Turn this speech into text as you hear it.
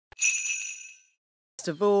First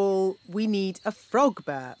of all, we need a frog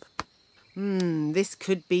burp. This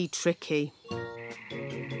could be tricky.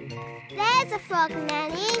 There's a frog,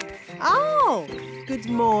 Nanny. Oh, good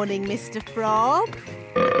morning, Mr. Frog.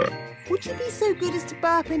 Would you be so good as to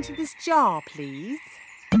burp into this jar, please?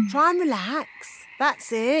 Try and relax.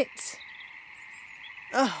 That's it.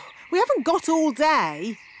 Oh, we haven't got all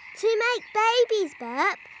day. To make babies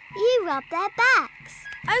burp, you rub their backs.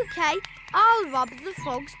 OK, I'll rub the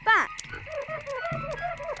frog's back.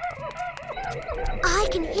 I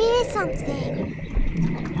can hear something.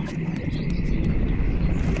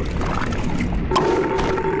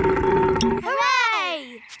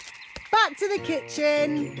 Hooray! Back to the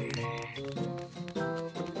kitchen.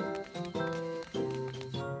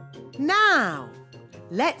 Now,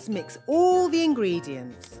 let's mix all the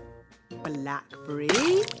ingredients.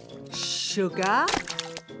 Blackberry, sugar,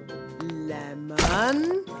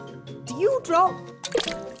 lemon, dewdrop,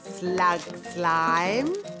 slug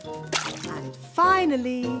slime, and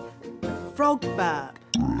finally, the frog burp.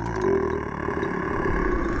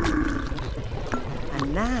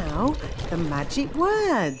 And now, the magic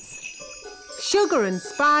words. Sugar and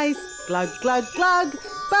spice, glug, glug, glug,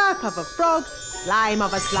 burp of a frog, slime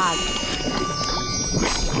of a slug.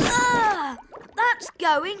 That's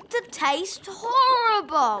going to taste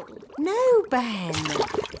horrible. No, Ben.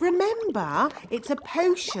 Remember, it's a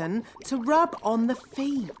potion to rub on the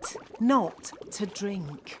feet, not to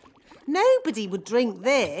drink. Nobody would drink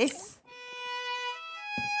this.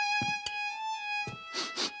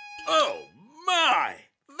 Oh, my!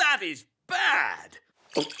 That is bad!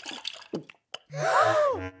 Ugh!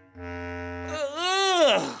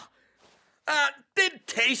 That did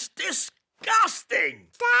taste disgusting!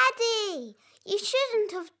 Daddy, you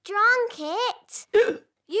shouldn't have drunk it.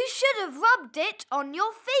 You should have rubbed it on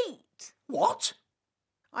your feet. What?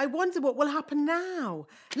 I wonder what will happen now.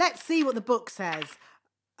 Let's see what the book says.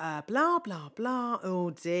 Blah, blah, blah.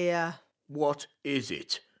 Oh, dear. What is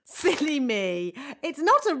it? Silly me. It's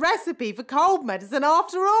not a recipe for cold medicine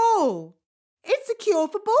after all. It's a cure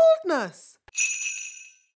for baldness.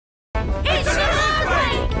 It's an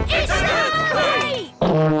earthquake! It's an earthquake!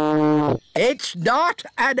 It's not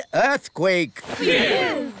an earthquake.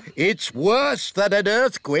 Phew! It's worse than an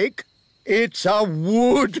earthquake. It's a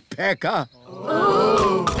woodpecker.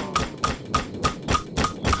 Oh!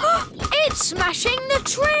 It's smashing the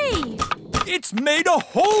tree! It's made a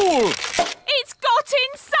hole! It's got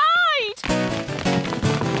inside!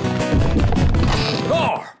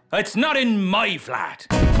 Oh, it's not in my flat.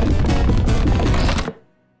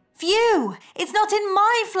 Phew! It's not in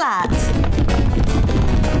my flat.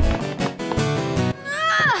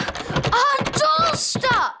 Our door's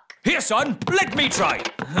stuck! Here, son, let me try.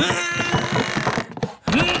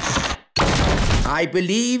 I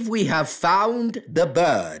believe we have found the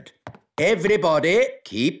bird. Everybody,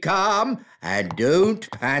 keep calm and don't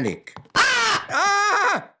panic.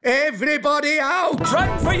 Ah! Everybody out!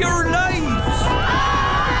 Run for your lives!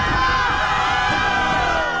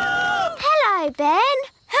 Hello, Ben.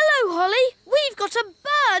 Hello, Holly. We've got a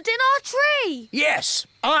bird in our tree. Yes,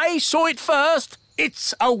 I saw it first.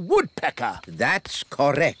 It's a woodpecker. That's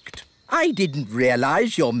correct. I didn't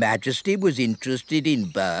realise Your Majesty was interested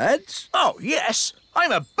in birds. Oh, yes.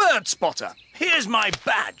 I'm a bird spotter. Here's my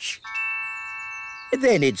badge.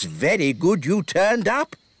 Then it's very good you turned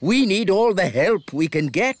up. We need all the help we can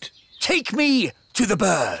get. Take me to the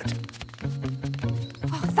bird.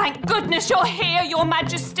 Oh, thank goodness you're here, Your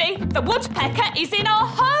Majesty. The woodpecker is in our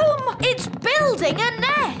home. It's building a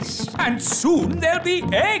nest. And soon there'll be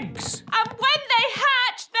eggs. And when they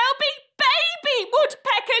hatch, there'll be baby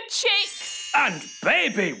woodpecker chicks. And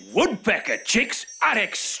baby woodpecker chicks are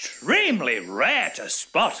extremely rare to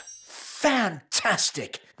spot.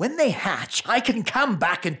 Fantastic. When they hatch, I can come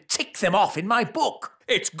back and tick them off in my book.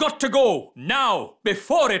 It's got to go now,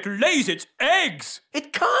 before it lays its eggs.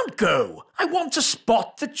 It can't go. I want to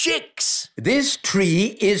spot the chicks. This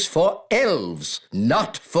tree is for elves,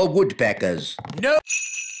 not for woodpeckers. No.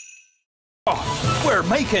 Oh, we're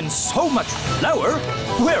making so much flour,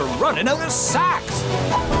 we're running out of sacks.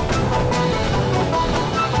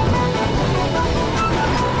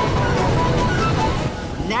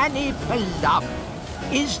 Nanny Plum,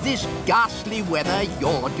 is this ghastly weather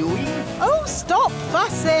you're doing? Oh, stop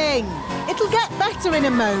fussing. It'll get better in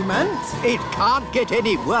a moment. It can't get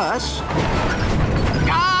any worse.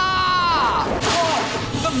 Ah! Oh,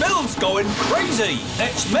 the mill's going crazy.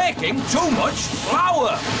 It's making too much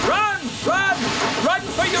flour. Run, run, run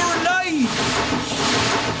for your lives.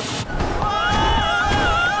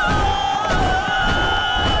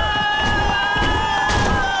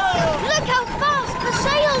 Look how fast the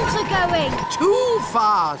sails are going. Too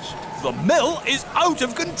fast. The mill is out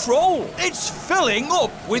of control. It's filling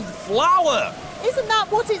up with flour. Isn't that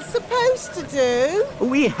what it's supposed to do?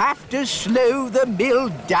 We have to slow the mill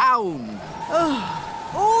down.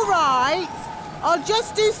 All right. I'll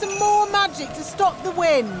just do some more magic to stop the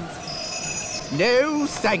wind. No,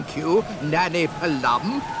 thank you, Nanny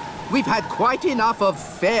Plum. We've had quite enough of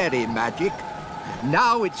fairy magic.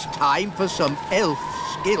 Now it's time for some elf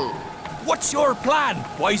skill. What's your plan,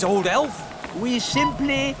 wise old elf? We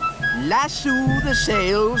simply lasso the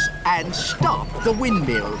sails and stop the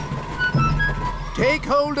windmill. Take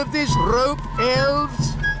hold of this rope,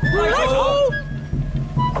 elves. Righto!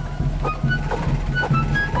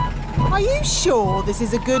 Are you sure this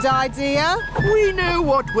is a good idea? We know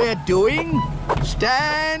what we're doing.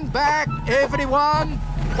 Stand back, everyone.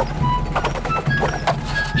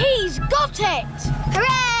 He's got it!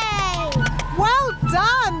 Hooray! Well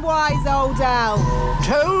done, wise old elf.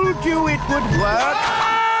 Told you it would work.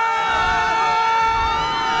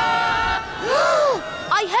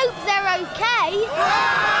 I hope they're okay.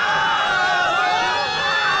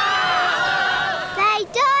 They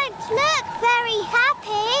don't look very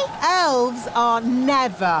happy. Elves are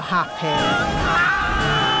never happy.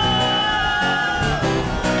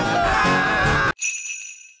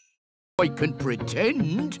 I can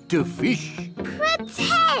pretend to fish.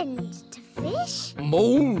 Pretend to fish?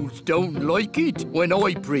 Moles don't like it when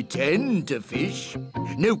I pretend to fish.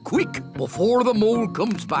 Now quick, before the mole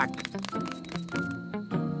comes back.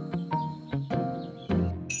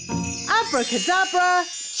 Abracadabra,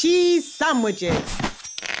 cheese sandwiches.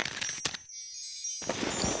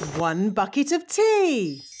 1 bucket of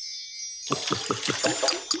tea.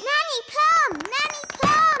 Nanny Plum! Nanny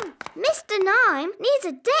Plum! Mr. Nime needs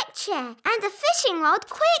a deck chair and a fishing rod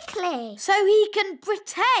quickly. So he can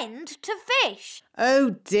pretend to fish.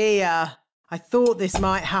 Oh dear. I thought this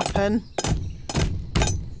might happen.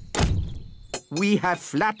 We have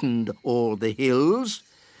flattened all the hills,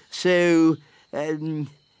 so,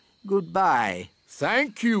 goodbye.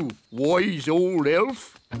 Thank you, wise old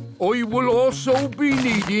elf. I will also be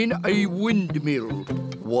needing a windmill.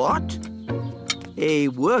 What? A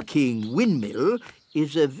working windmill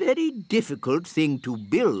is a very difficult thing to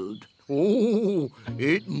build. Oh,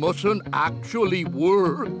 it mustn't actually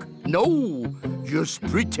work. No, just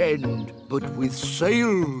pretend, but with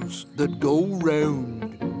sails that go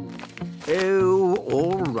round. Oh,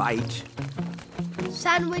 all right.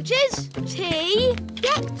 Sandwiches, tea.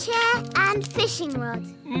 Deck chair and fishing rod.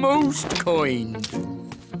 Most kind.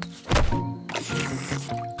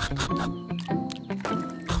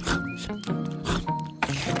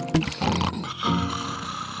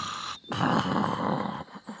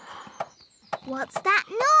 What's that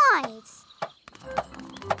noise?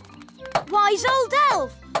 Wise old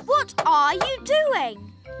elf, what are you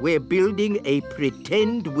doing? We're building a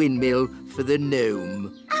pretend windmill for the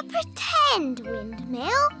gnome. A pretend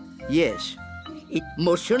windmill? Yes, it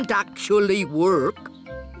mustn't actually work.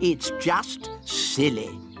 It's just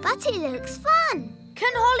silly. But it looks fun.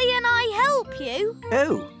 Can Holly and I help you?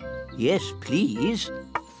 Oh, yes, please.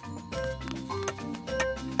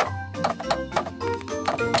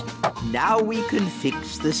 Now we can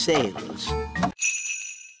fix the sails.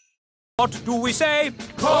 What do we say?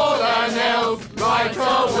 Call an elf right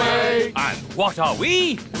away. And what are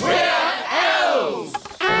we? We're elves.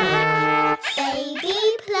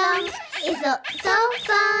 Baby Plum is up so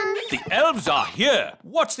fun. The elves are here.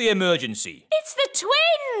 What's the emergency? It's the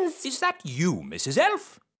twins! Is that you, Mrs.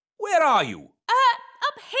 Elf? Where are you?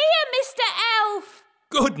 Up here, Mr. Elf!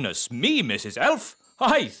 Goodness me, Mrs. Elf.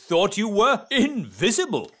 I thought you were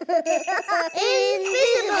invisible. Invisible.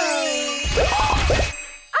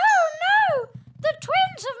 Oh no! The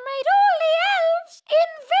twins have made all the elves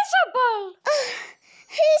invisible.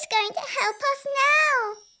 Who's going to help us now?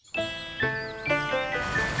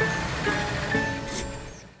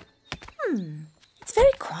 It's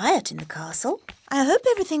very quiet in the castle. I hope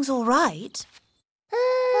everything's all right.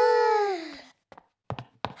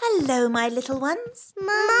 Hello, my little ones.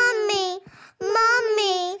 Mummy!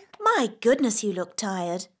 Mummy! My goodness, you look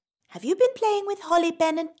tired. Have you been playing with Holly,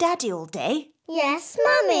 Ben and Daddy all day? Yes,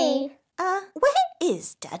 Mummy. Where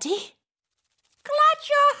is Daddy? Glad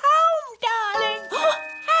you're home, darling.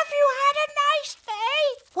 Have you had a nice day?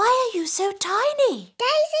 Why are you so tiny?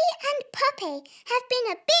 Daisy and Puppy have been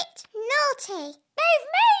a bit naughty. They've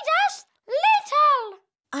made us little.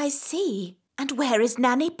 I see. And where is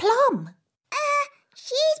Nanny Plum?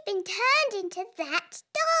 She's been turned into that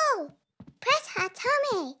doll. Press her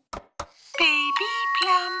tummy. Baby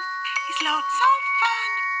Plum is lots of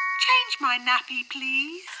fun. Change my nappy,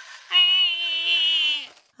 please.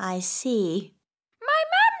 I see. My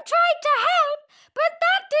mum tried to help, But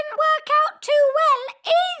that didn't work out too well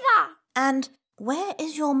either. And where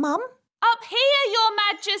is your mum? Up here, Your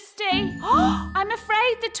Majesty. I'm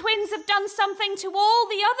afraid the twins have done something to all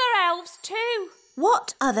the other elves too.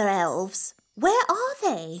 What other elves? Where are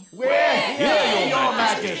they? We're here, Your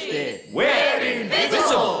Majesty. We're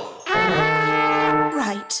invisible.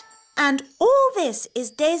 Right. And all this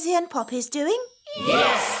is Daisy and Poppy's doing?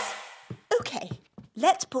 Yes. OK,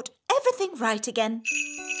 let's put everything right again.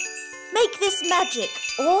 Make this magic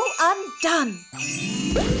all undone.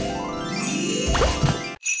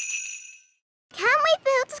 Can we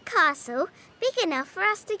build a castle big enough for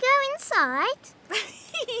us to go inside?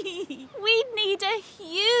 We'd need a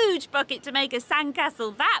huge bucket to make a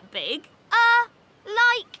sandcastle that big.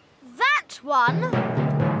 Like that one?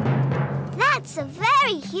 That's a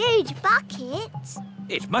very huge bucket.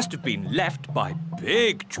 It must have been left by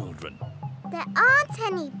big children. There aren't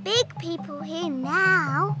any big people here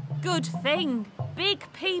now. Good thing. Big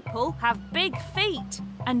people have big feet,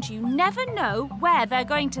 and you never know where they're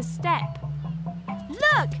going to step.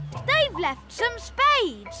 Look, they've left some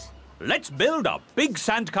spades. Let's build a big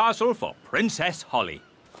sandcastle for Princess Holly.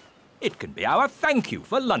 It can be our thank you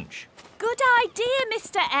for lunch. Good idea,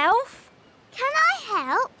 Mr. Elf. Can I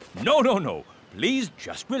help? No. Please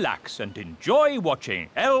just relax and enjoy watching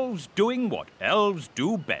elves doing what elves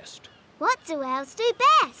do best. What do elves do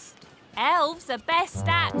best? Elves are best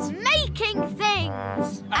at Making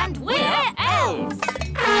things. And we're elves.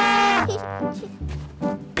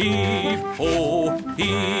 Heave-ho,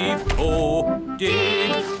 heave-ho,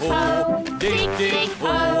 dig-ho,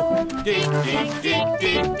 dig-dig-ho,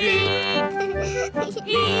 dig-dig-dig-dig-dig.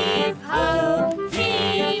 Heave-ho,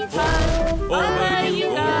 heave-ho,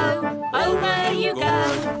 over you go.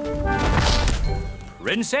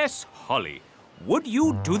 Princess Holly, would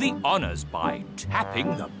you do the honours by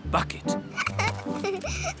tapping the bucket?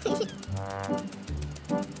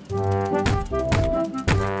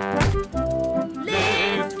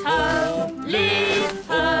 Lift ho, lift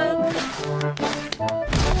ho.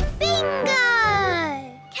 Bingo!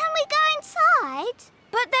 Can we go inside?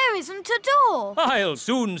 But there isn't a door. I'll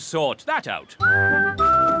soon sort that out.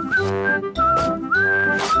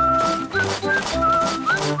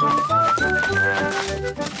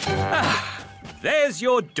 There's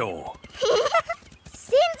your door.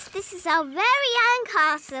 Since this is our very own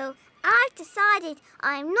castle, I've decided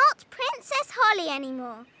I'm not Princess Holly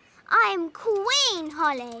anymore. I am Queen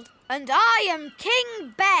Holly. And I am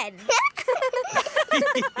King Ben.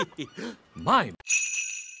 My...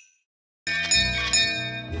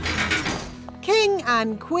 King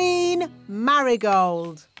and Queen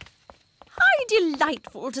Marigold. How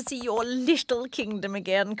delightful to see your little kingdom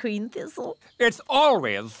again, Queen Thistle. It's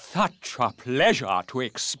always such a pleasure to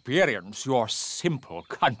experience your simple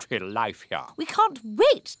country life here. We can't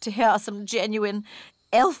wait to hear some genuine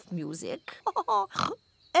elf music.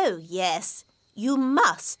 Oh, yes. You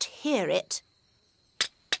must hear it.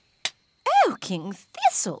 Oh, King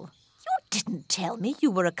Thistle, you didn't tell me you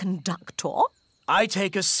were a conductor. I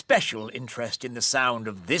take a special interest in the sound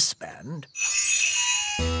of this band.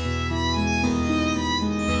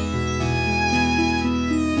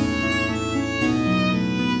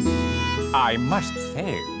 I must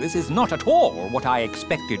say, this is not at all what I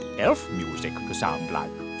expected elf music to sound like.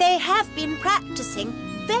 They have been practicing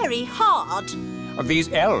very hard. These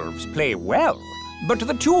elves play well, but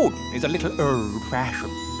the tune is a little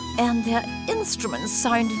old-fashioned. And their instruments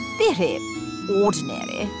sound very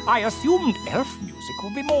ordinary. I assumed elf music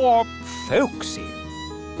would be more folksy.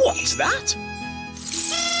 What's that?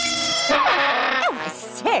 Oh, I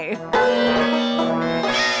say.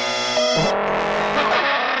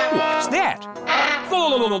 What's that?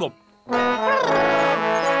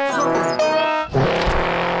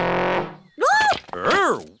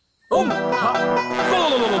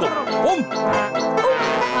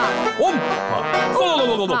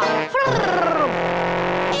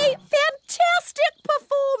 A fantastic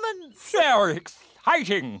performance! Very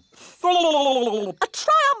exciting! A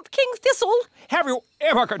triumph, King Thistle! Have you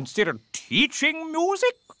ever considered teaching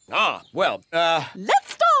music? Well, Let's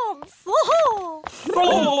dance! Oh. Come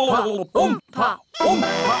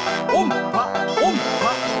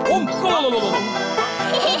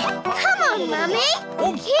on, Mummy.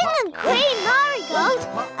 King and Queen Marigold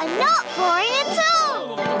are not boring at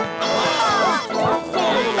all.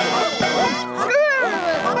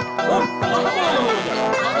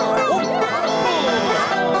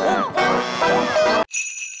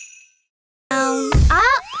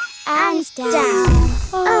 Up and down.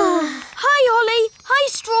 Hi, Holly. Hi,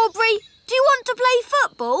 Strawberry. Do you want to play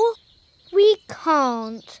football? We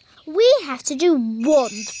can't. We have to do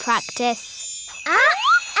wand practice. Up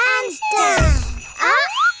and down.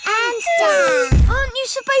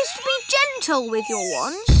 supposed to be gentle with your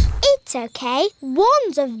wands? It's okay.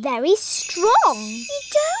 Wands are very strong. You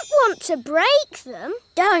don't want to break them.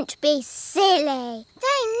 Don't be silly.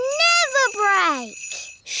 They never break.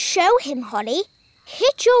 Show him, Holly.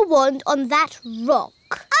 Hit your wand on that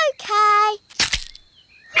rock. Okay.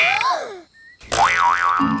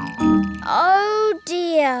 Oh,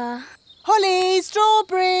 dear. Holly,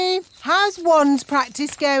 Strawberry, how's wand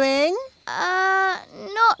practice going?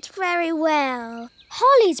 Not very well.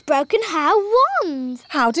 Holly's broken her wand.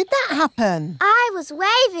 How did that happen? I was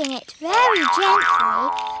waving it very gently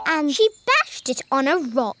and she bashed it on a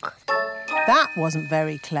rock. That wasn't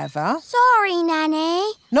very clever. Sorry,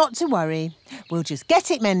 Nanny. Not to worry. We'll just get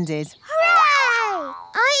it mended. Hooray!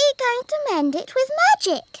 Are you going to mend it with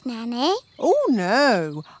magic, Nanny? Oh,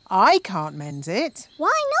 no. I can't mend it.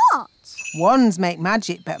 Why not? Wands make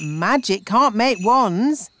magic, but magic can't make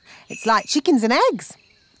wands. It's like chickens and eggs.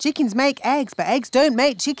 Chickens make eggs, but eggs don't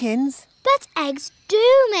make chickens. But eggs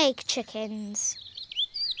do make chickens.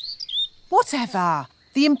 Whatever.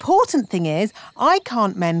 The important thing is I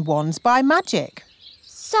can't mend wands by magic.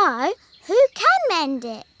 So, who can mend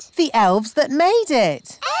it? The elves that made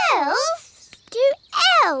it. Elves? Do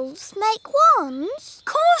elves make wands? Of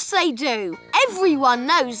course they do. Everyone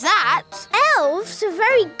knows that. Elves are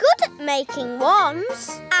very good at making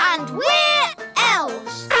wands. And we're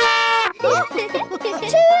elves. To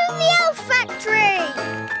the elf factory!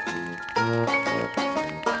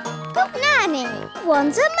 But Nanny,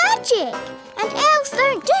 wands are magic. And elves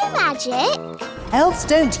don't do magic. Elves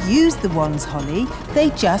don't use the wands, Holly.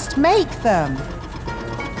 They just make them.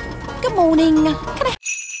 Good morning.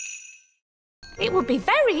 It would be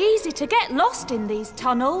very easy to get lost in these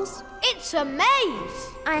tunnels. It's a maze.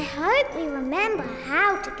 I hope we remember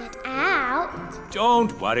how to get out.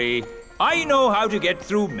 Don't worry. I know how to get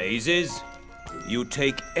through mazes. You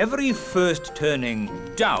take every first turning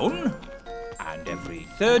down and every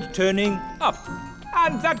third turning up.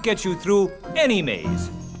 And that gets you through any maze.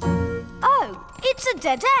 Oh, it's a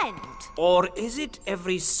dead end. Or is it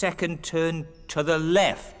every second turn to the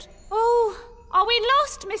left? Oh, are we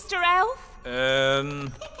lost, Mr. Elf?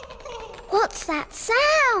 What's that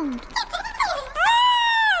sound?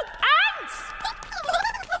 Ants!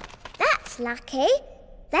 That's lucky.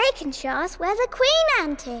 They can show us where the queen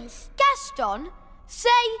ant is. Gaston, say,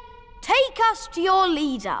 take us to your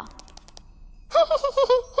leader.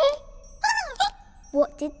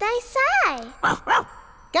 What did they say?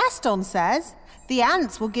 Gaston says the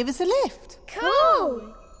ants will give us a lift.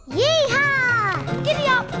 Cool! Yee-haw! Giddy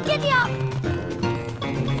up, giddy up.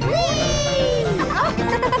 Whee!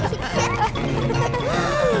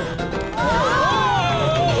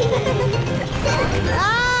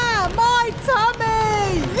 Ah, my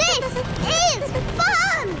tummy! This is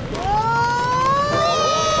fun!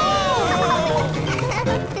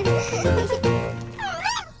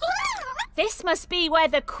 This must be where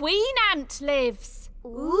the queen ant lives.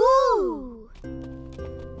 Ooh!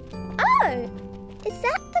 Oh, is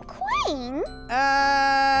that the queen?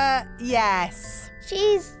 Yes.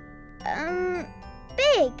 She's,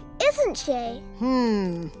 big, isn't she?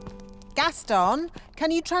 Gaston,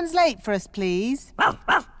 can you translate for us, please?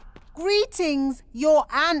 Greetings, your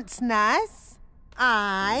antness.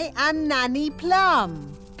 I am Nanny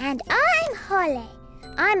Plum. And I'm Holly.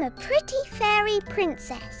 I'm a pretty fairy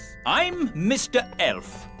princess. I'm Mr.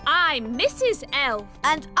 Elf. I'm Mrs. Elf.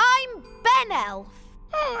 And I'm Ben Elf.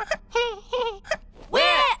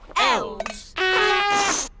 We're elves.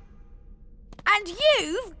 And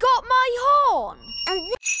you've got my horn.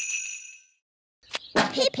 And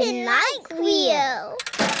Pippin like wheel.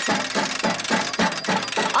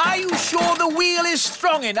 Are you sure the wheel is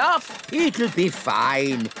strong enough? It'll be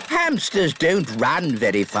fine. Hamsters don't run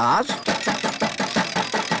very fast.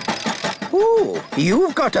 Ooh,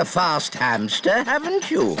 you've got a fast hamster, haven't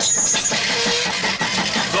you?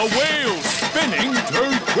 The wheel's spinning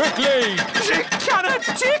too quickly. Cannot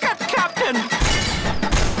take it, Captain.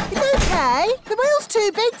 It's okay. The wheel's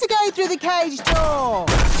too big to go through the cage door.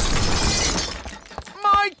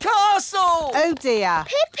 My castle! Oh, dear.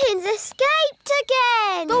 Pippin's escaped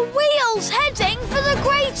again. The wheel's heading for the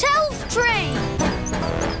great elf tree.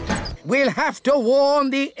 We'll have to warn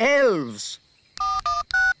the elves.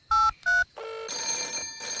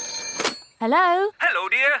 Hello? Hello,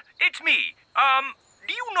 dear. It's me.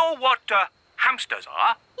 Do you know what hamsters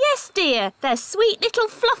are? Yes, dear. They're sweet little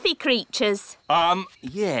fluffy creatures.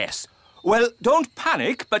 Yes. Well, don't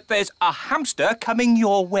panic, but there's a hamster coming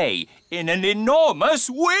your way in an enormous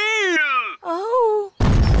wheel. Oh.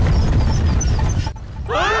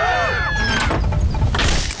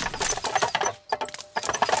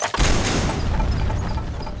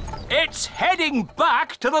 It's heading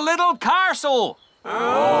back to the little castle.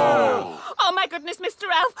 Oh, my goodness, Mr.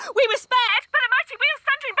 Elf. We were spared, but the mighty wheel's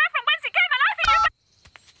thundering back from whence it came, and I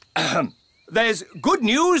think you... There's good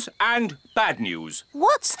news and bad news.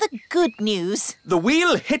 What's the good news? The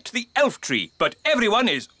wheel hit the elf tree, but everyone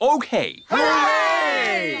is okay.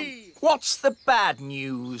 Hooray! What's the bad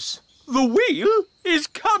news? The wheel is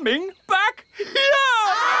coming back here!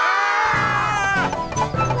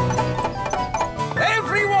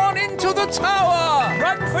 Everyone into the tower!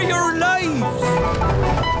 Run for your lives!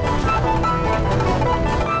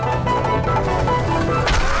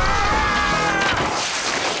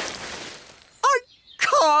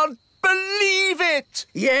 Can't believe it!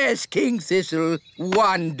 Yes, King Thistle.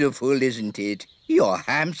 Wonderful, isn't it? Your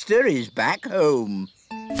hamster is back home.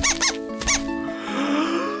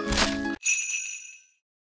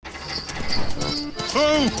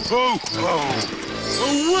 Ho, ho, ho!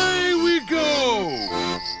 Away we go!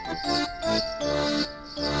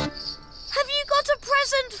 Have you got a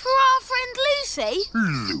present for our friend Lucy?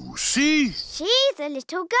 Lucy? She's a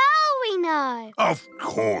little girl we know. Of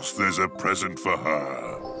course there's a present for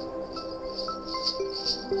her.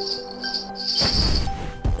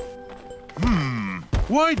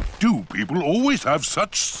 Why do people always have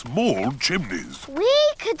such small chimneys?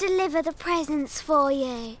 We could deliver the presents for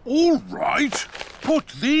you. All right. Put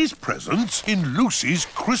these presents in Lucy's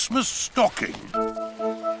Christmas stocking.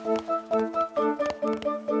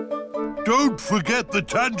 Don't forget the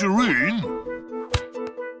tangerine.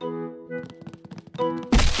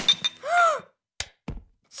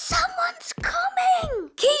 Someone's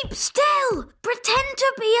coming! Keep still! Pretend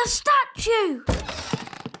to be a statue!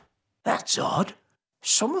 That's odd.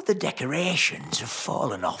 Some of the decorations have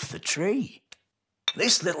fallen off the tree.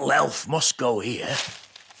 This little elf must go here.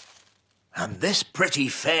 And this pretty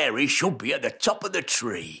fairy should be at the top of the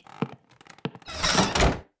tree.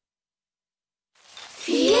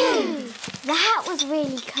 Phew! That was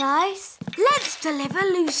really close. Let's deliver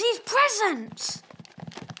Lucy's presents!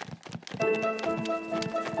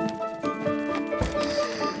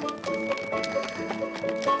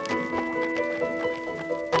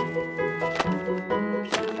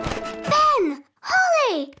 Ben!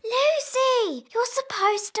 Holly! Lucy! You're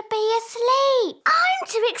supposed to be asleep. I'm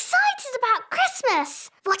too excited about Christmas.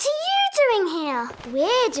 What are you doing here?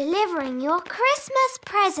 We're delivering your Christmas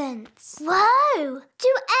presents. Whoa!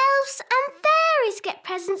 Do elves and fairies get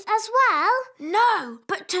presents as well? No,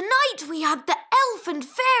 but tonight we have the elf and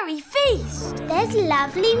fairy feast. There's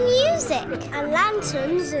lovely music and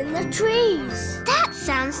lanterns in the trees. That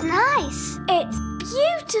sounds nice. It's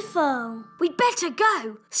beautiful. We'd better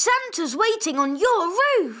go. Santa's waiting on your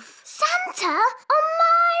roof. Santa? On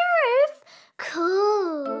my roof?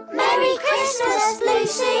 Cool. Merry Christmas,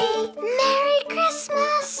 Lucy. Merry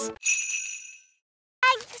Christmas.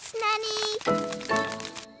 Thanks, Nanny.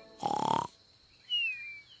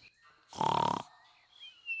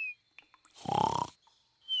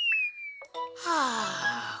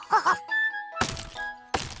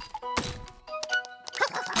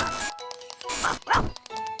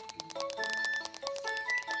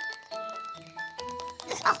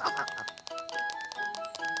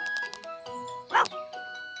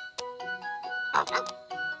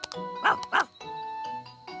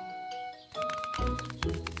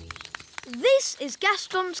 This is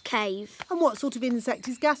Gaston's cave. And what sort of insect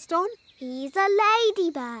is Gaston? He's a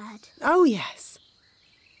ladybird. Oh, yes.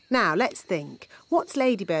 Now, let's think. What's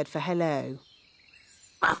ladybird for hello?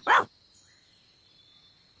 Oh,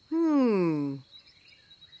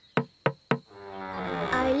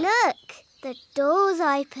 look. The door's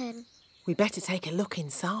open. We better take a look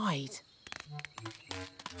inside.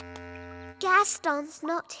 Gaston's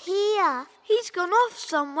not here. He's gone off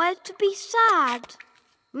somewhere to be sad.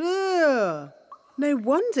 Ugh. No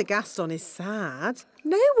wonder Gaston is sad.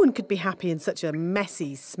 No one could be happy in such a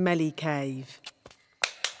messy, smelly cave.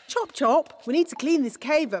 Chop, chop. We need to clean this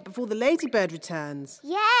cave up before the ladybird returns.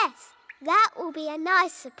 Yes, that will be a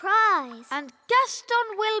nice surprise. And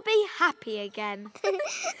Gaston will be happy again.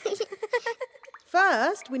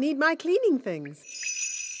 First, we need my cleaning things.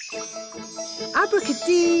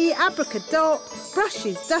 Abracadee, abracadop,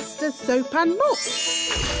 brushes, dusters, soap and mop.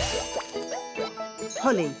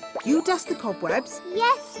 Holly, you dust the cobwebs.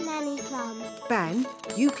 Yes, Nanny Plum. Ben,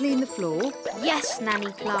 you clean the floor. Yes,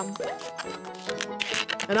 Nanny Plum.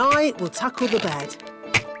 And I will tackle the bed.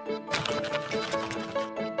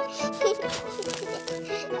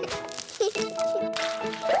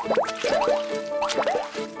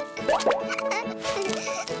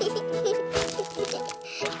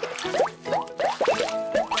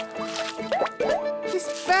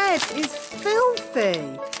 This bed is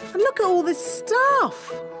filthy. And look at all this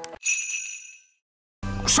stuff.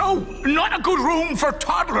 So, not a good room for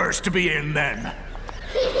toddlers to be in, then?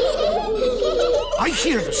 I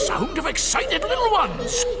hear the sound of excited little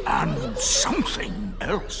ones, and something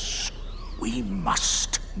else. We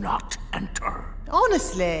must not enter.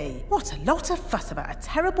 Honestly, what a lot of fuss about a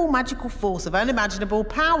terrible magical force of unimaginable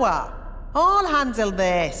power. I'll handle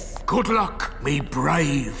this. Good luck, me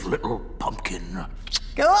brave little pumpkin.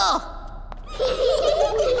 Go!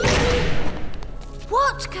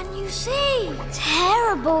 What can you see?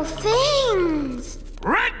 Terrible things.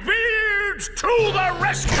 Redbeards to the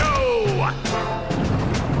rescue!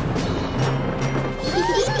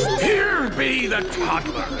 Here be the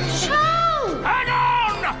toddlers. Oh! Hang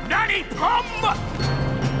on, Nanny Plum!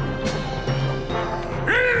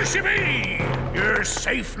 Here she be! You're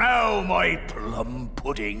safe now, my plum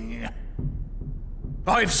pudding.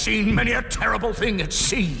 I've seen many a terrible thing at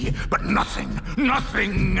sea, but nothing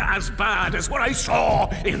as bad as what I saw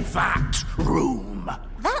in that room.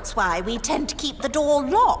 That's why we tend to keep the door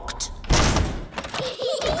locked.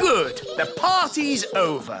 Good. The party's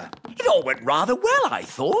over. It all went rather well, I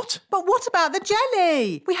thought. But what about the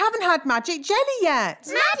jelly? We haven't had magic jelly yet.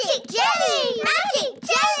 Magic jelly! Magic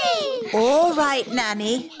jelly! All right,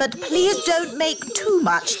 Nanny, but please don't make too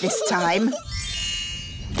much this time.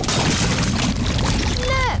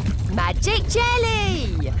 Look! Magic jelly!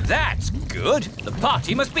 That's good. The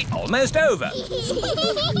party must be almost over.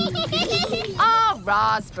 Ah,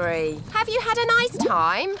 Raspberry. Have you had a nice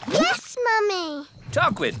time? Yes, Mummy.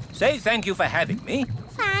 Tarquin, say thank you for having me.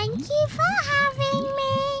 Thank you for having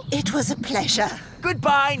me. It was a pleasure.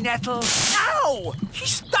 Goodbye, Nettle. Ow! She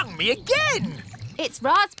stung me again. It's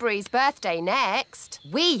Raspberry's birthday next.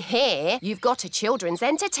 We hear you've got a children's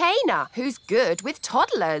entertainer who's good with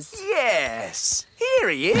toddlers. Yes. Here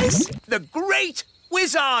he is. The great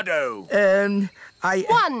Wizardo.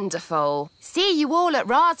 Wonderful. See you all at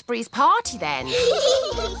Raspberry's party then.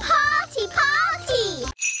 Party, party!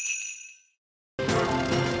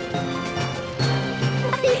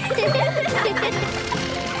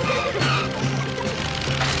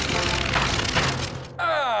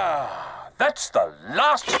 That's the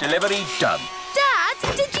last delivery done.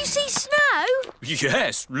 Dad, did you see snow?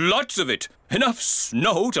 Yes, lots of it. Enough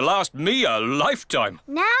snow to last me a lifetime.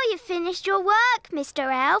 Now you've finished your work,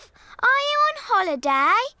 Mr. Elf. Are you on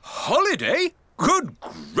holiday? Holiday? Good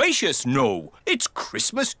gracious, no. It's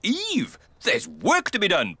Christmas Eve. There's work to be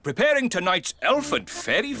done, preparing tonight's elf and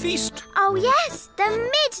fairy feast. Oh, yes, the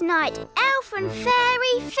midnight elf and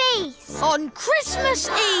fairy feast. On Christmas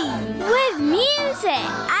Eve. With music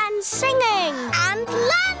and singing and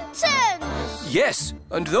lanterns. Yes,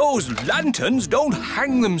 and those lanterns don't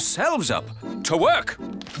hang themselves up. To work.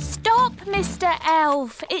 Stop, Mr.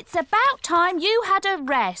 Elf. It's about time you had a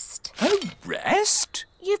rest. A rest?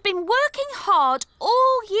 You've been working hard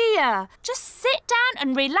all year. Just sit down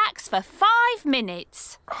and relax for 5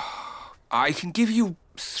 minutes. I can give you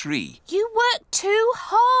 3. You work too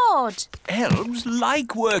hard. Elves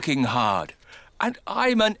like working hard. And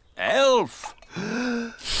I'm an elf.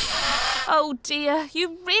 Oh, dear,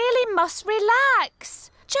 you really must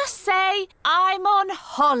relax. Just say, I'm on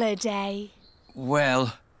holiday.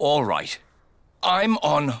 Well, all right. I'm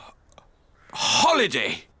on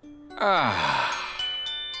holiday.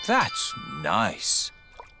 That's nice.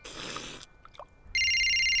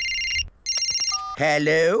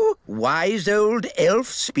 Hello, wise old elf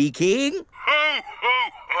speaking. Ho, ho,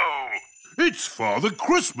 ho! It's Father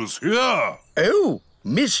Christmas here. Oh,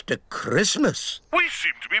 Mr. Christmas. We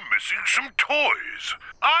seem to be missing some toys.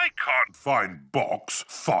 I can't find box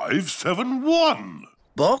 571.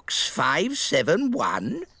 Box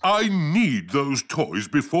 571? I need those toys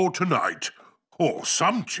before tonight, or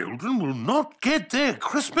some children will not get their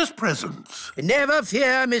Christmas presents. Never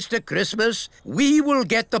fear, Mr. Christmas. We will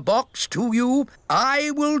get the box to you.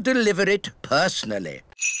 I will deliver it personally.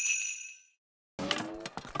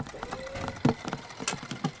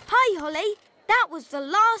 Hi, Holly. That was the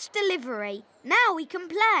last delivery. Now we can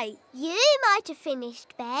play. You might have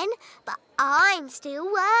finished, Ben, but I'm still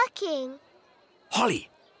working. Holly,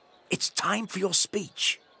 it's time for your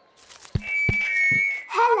speech.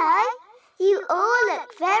 Hello. You all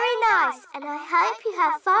look very nice, and I hope you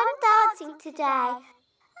have fun dancing today.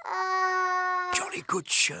 Jolly good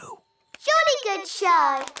show. Jolly good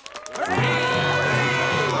show.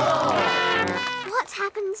 What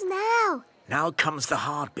happens now? Now comes the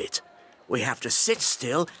hard bit. We have to sit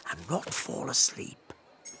still and not fall asleep.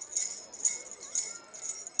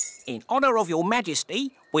 In honour of your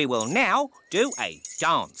majesty, we will now do a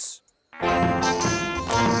dance.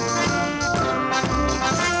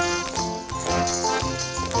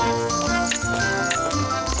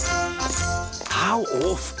 How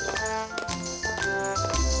awful.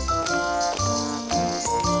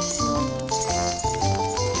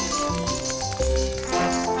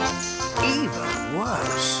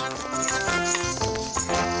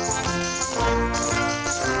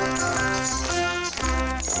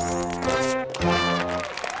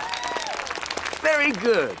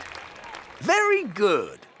 good. Very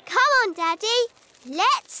good. Come on, Daddy.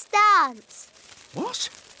 Let's dance. What?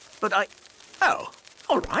 But Oh,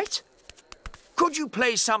 all right. Could you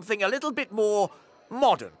play something a little bit more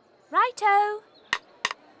modern? Righto.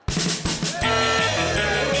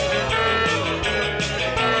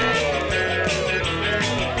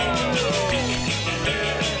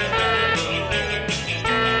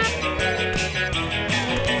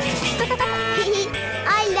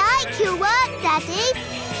 I like your work, Daddy.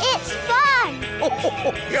 It's fun.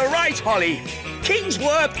 Oh, you're right, Holly. King's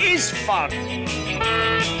work is fun.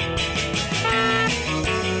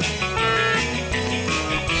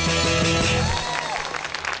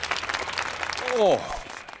 Oh,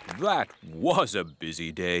 that was a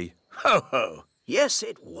busy day. Ho, ho. Yes,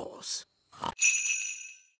 it was.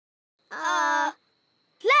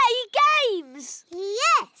 Play games.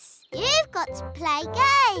 Yes, you've got to play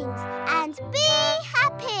games and be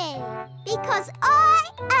happy because I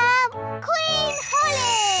am Queen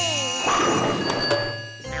Holly.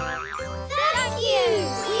 Thank you,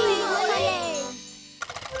 Queen Holly.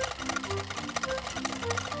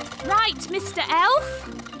 Right, Mr. Elf.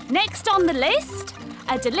 Next on the list,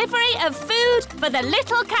 a delivery of food for the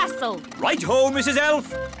little castle. Right-ho, Mrs.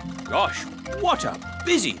 Elf. Gosh, what a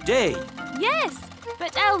busy day. Yes,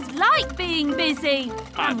 but elves like being busy.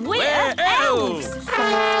 And we're elves.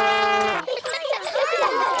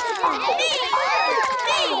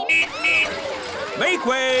 Make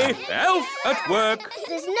way! Elf at work.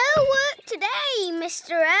 There's no work today,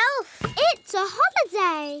 Mr. Elf. It's a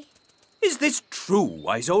holiday. Is this true,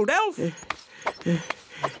 wise old elf?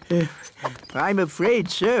 I'm afraid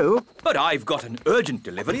so. But I've got an urgent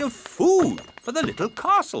delivery of food for the little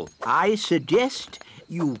castle. I suggest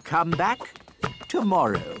you come back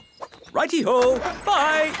tomorrow. Righty-ho.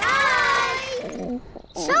 Bye. Bye.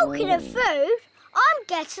 Talking of food, I'm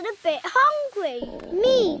getting a bit hungry.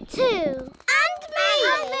 Me too. And me.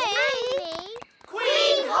 And me.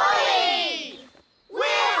 Queen Holly!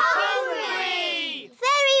 We're hungry!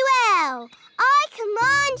 Very well. I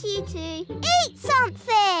command you to eat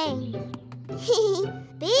something.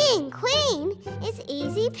 Being queen is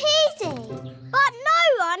easy peasy. But no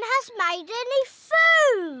one has made any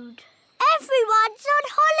food. Everyone's on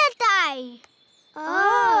holiday.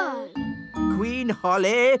 Oh. Queen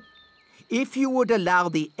Holly, if you would allow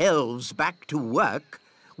the elves back to work,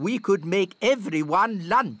 we could make everyone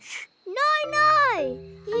lunch. No.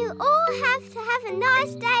 You all have to have a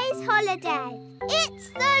nice day's holiday. It's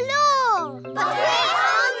the law. But we're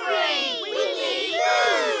hungry. We need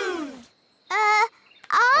food.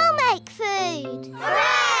 I'll make food.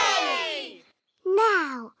 Hooray!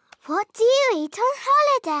 Now, what do you eat on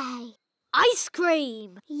holiday? Ice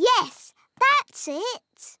cream. Yes, that's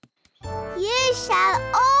it. You shall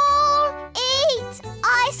all eat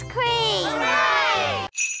ice cream. Hooray!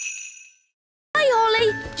 Hi,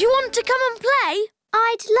 Holly. Do you want to come and play?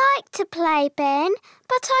 I'd like to play, Ben,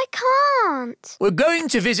 but I can't. We're going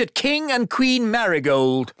to visit King and Queen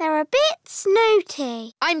Marigold. They're a bit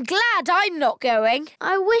snooty. I'm glad I'm not going.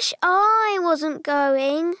 I wish I wasn't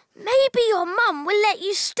going. Maybe your mum will let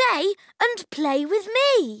you stay and play with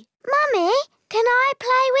me. Mummy, can I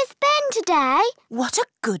play with Ben today? What a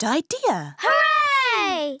good idea.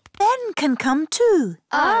 Hooray! Ben can come too.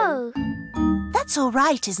 Oh. That's all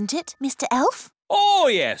right, isn't it, Mr. Elf? Oh,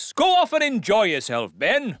 yes. Go off and enjoy yourself,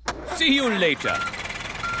 Ben. See you later.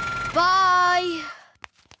 Bye.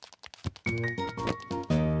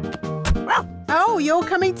 Oh, you're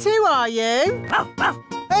coming too, are you?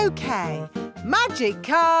 OK. Magic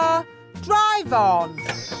car, drive on.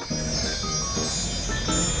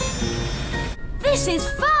 This is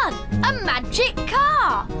fun! A magic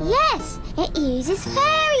car! Yes, it uses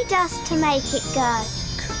fairy dust to make it go.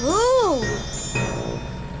 Cool!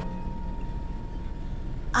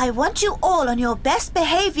 I want you all on your best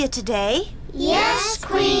behaviour today. Yes,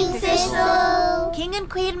 Queen Thistle. King and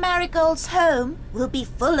Queen Marigold's home will be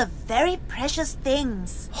full of very precious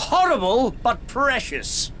things. Horrible, but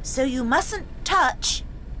precious. So you mustn't touch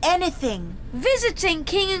anything. Visiting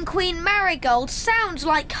King and Queen Marigold sounds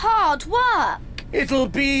like hard work. It'll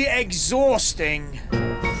be exhausting.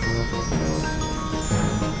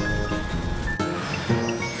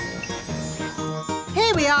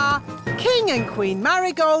 Here we are, King and Queen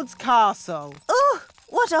Marigold's castle. Oh,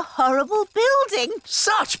 what a horrible building.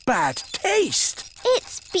 Such bad taste.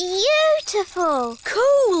 It's beautiful.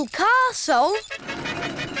 Cool castle.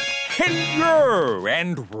 Hello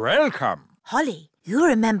and welcome. Holly, you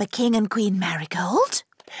remember King and Queen Marigold?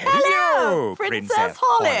 Hello, Princess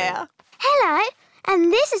Holly. Hello.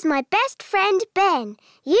 And this is my best friend, Ben.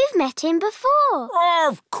 You've met him before.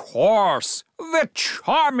 Of course. The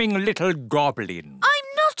charming little goblin.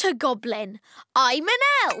 I'm not a goblin. I'm an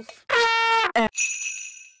elf.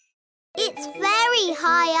 It's very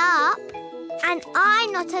high up. And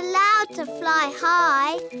I'm not allowed to fly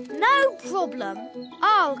high. No problem.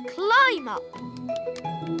 I'll climb up.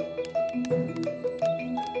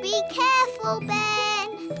 Be careful, Ben.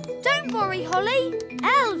 Don't worry, Holly.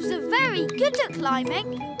 Elves are very good at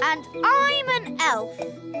climbing, and I'm an elf.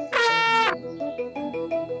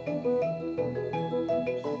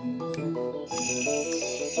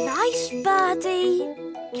 Nice birdie.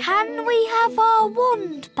 Can we have our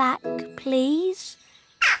wand back, please?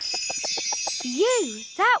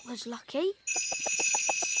 That was lucky.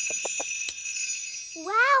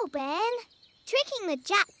 Wow, Ben. Tricking the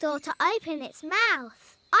jackdaw to open its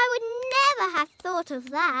mouth. I would never have thought of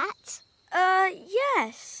that.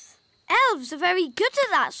 Yes. Elves are very good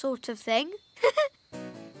at that sort of thing.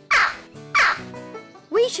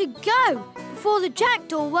 We should go before the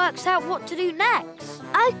jackdaw works out what to do next.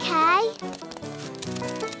 OK.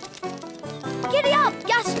 Giddy up,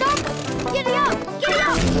 Gaston! Giddy up! Giddy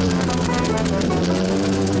up!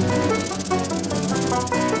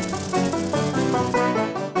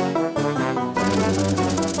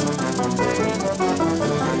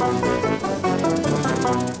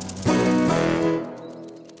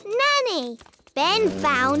 Nanny, Ben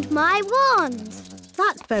found my wand.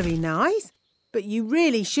 That's very nice, but you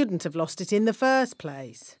really shouldn't have lost it in the first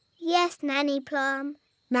place. Yes, Nanny Plum.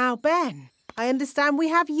 Now, Ben, I understand we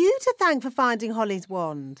have you to thank for finding Holly's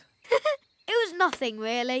wand. It was nothing,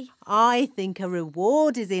 really. I think a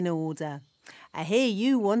reward is in order. I hear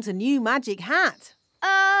you want a new magic hat.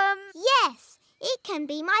 Yes, it can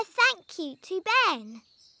be my thank you to Ben.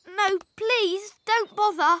 No, please, don't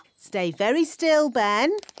bother. Stay very still,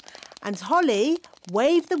 Ben. And Holly,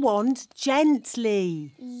 wave the wand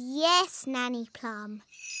gently. Yes, Nanny Plum.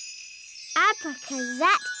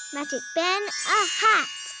 Abracazat, Magic Ben, a hat.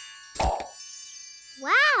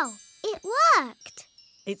 Wow, it worked.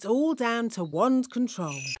 It's all down to wand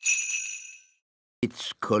control.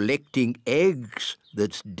 It's collecting eggs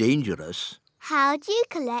that's dangerous. How do you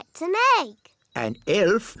collect an egg? An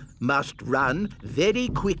elf must run very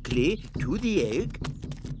quickly to the egg,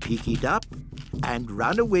 pick it up and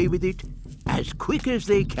run away with it as quick as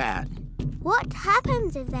they can. What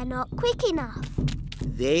happens if they're not quick enough?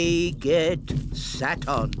 They get sat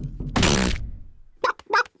on.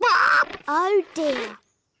 Oh dear.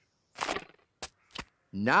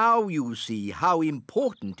 Now you see how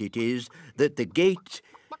important it is that the gate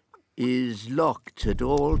is locked at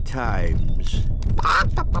all times.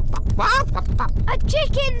 A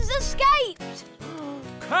chicken's escaped!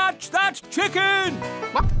 Catch that chicken!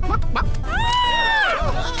 The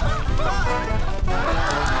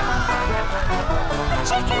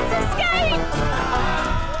chicken's escaped!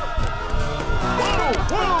 Whoa,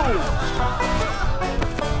 whoa!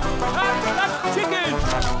 Catch that chicken!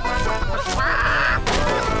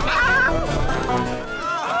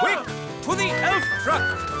 Quick, to the elf truck!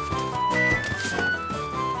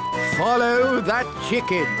 Follow that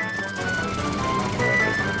chicken.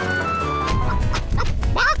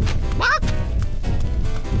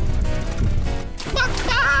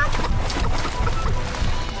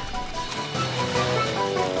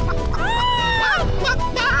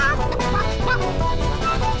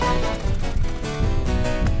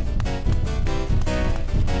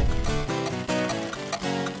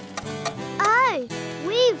 Oh,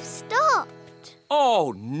 we've stopped.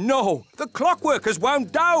 Oh, no! The clockwork has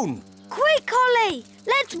wound down! Quick, Holly!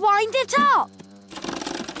 Let's wind it up!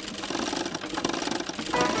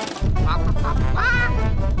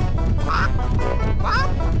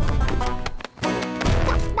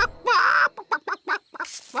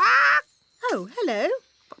 Oh, hello.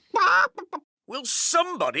 Will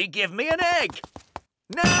somebody give me an egg?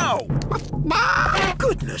 Now!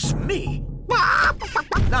 Goodness me!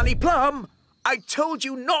 Nanny Plum, I told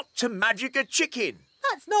you not to magic a chicken.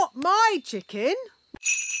 That's not my chicken.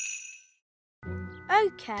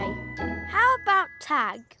 OK, how about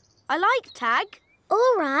tag? I like tag.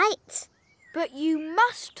 All right. But you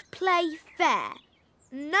must play fair.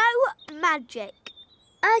 No magic.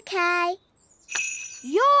 OK.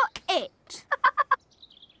 You're it.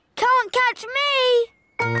 Can't catch me!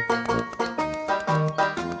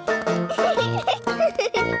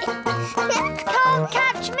 Can't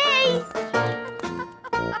catch me!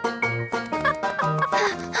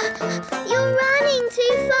 You're running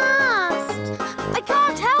too fast. I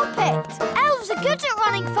can't help it. Elves are good at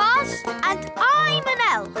running fast, and I'm an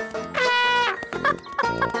elf.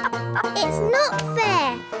 It's not fair.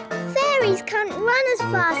 Fairies can't run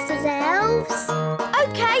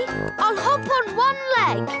I'll hop on one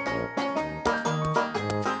leg.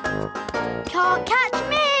 Can't catch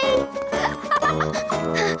me.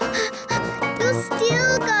 You're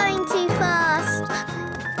still going too fast.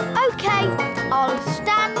 OK, I'll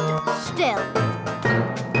stand still.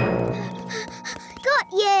 Got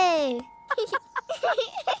you.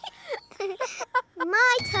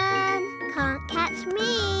 My turn. Can't catch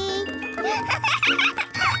me.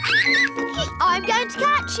 I'm going to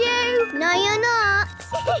catch you. No, you're not.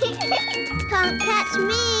 Can't catch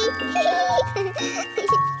me.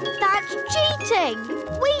 That's cheating.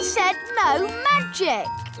 We said no magic.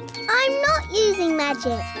 I'm not using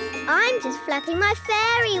magic. I'm just flapping my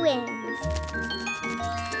fairy wings.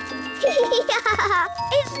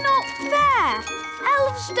 It's not fair.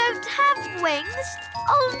 Elves don't have wings.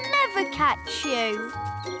 I'll never catch you.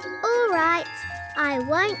 All right. I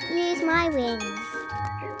won't use my wings.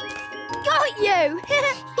 Got you.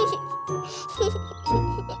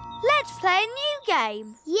 Let's play a new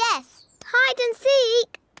game. Yes. Hide and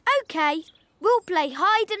seek. OK, we'll play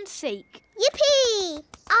hide and seek. Yippee!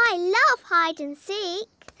 I love hide and seek.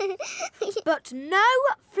 But no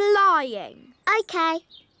flying. OK,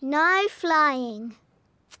 no flying.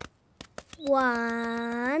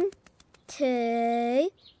 1,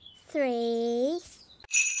 2, 3.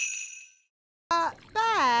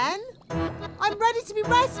 Ben? I'm ready to be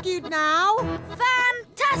rescued now.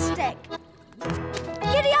 Fantastic!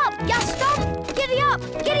 Giddy up, Gaston! Giddy up!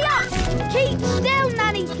 Giddy up! Keep still,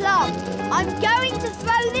 Nanny Plum. I'm going to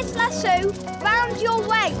throw this lasso round your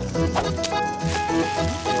waist.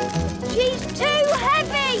 She's too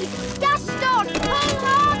heavy! Gaston, pull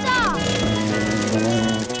harder!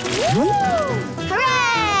 Woo!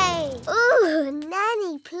 Hooray! Ooh,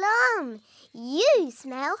 Nanny Plum, you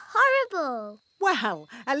smell horrible. Well,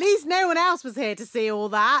 at least no one else was here to see all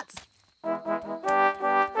that.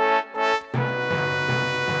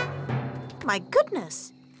 My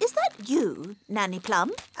goodness, is that you, Nanny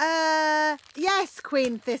Plum? Yes,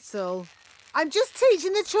 Queen Thistle. I'm just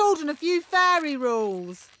teaching the children a few fairy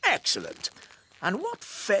rules. Excellent. And what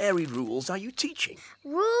fairy rules are you teaching?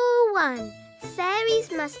 Rule 1.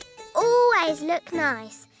 Fairies must always look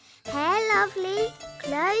nice. Hair lovely,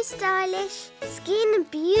 clothes stylish, skin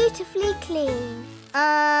beautifully clean.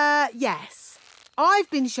 Yes. I've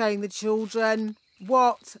been showing the children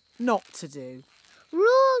what not to do.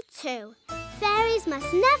 Rule 2. Fairies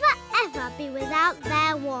must never ever be without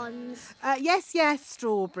their wands. Yes,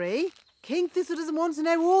 Strawberry. King Thistle doesn't want to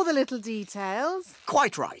know all the little details.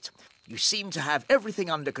 Quite right. You seem to have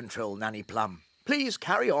everything under control, Nanny Plum. Please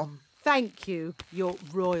carry on. Thank you, Your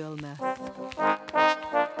Royalness.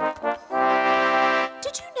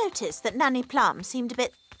 Did you notice that Nanny Plum seemed a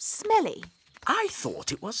bit smelly? I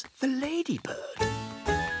thought it was the ladybird.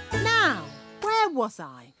 Now, where was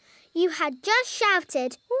I? You had just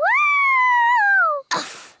shouted, "Woo!"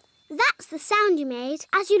 Uff. That's the sound you made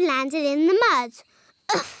as you landed in the mud.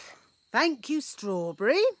 Uff. Thank you,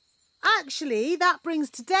 Strawberry. Actually, that brings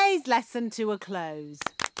today's lesson to a close.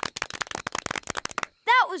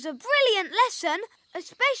 That was a brilliant lesson,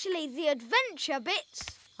 especially the adventure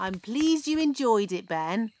bits. I'm pleased you enjoyed it,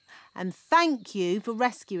 Ben, and thank you for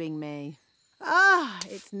rescuing me.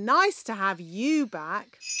 It's nice to have you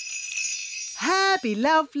back. Hair be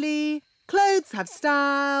lovely, clothes have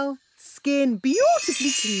style, skin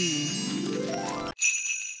beautifully clean.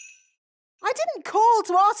 I didn't call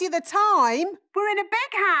to ask you the time. We're in a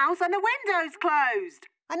big house and the window's closed.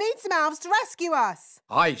 I need some elves to rescue us.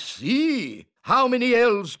 I see. How many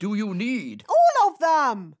elves do you need? All of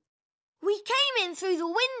them. We came in through the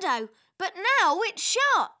window, but now it's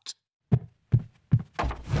shut.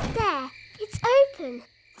 There, it's open.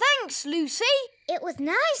 Thanks, Lucy. It was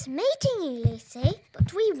nice meeting you, Lucy,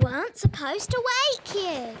 but we weren't supposed to wake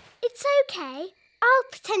you. It's OK. I'll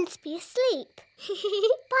pretend to be asleep.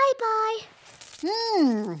 Bye-bye.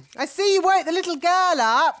 I see you woke the little girl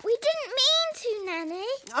up. We didn't mean to, Nanny.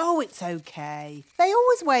 Oh, it's OK. They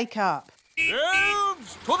always wake up.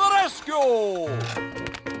 Elves to the rescue!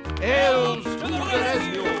 Elves to the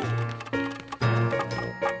rescue!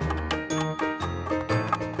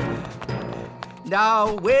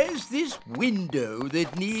 Now, where's this window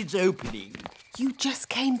that needs opening? You just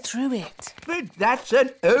came through it. But that's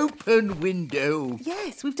an open window.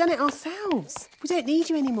 Yes, we've done it ourselves. We don't need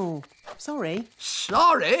you anymore. Sorry.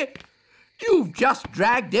 Sorry? You've just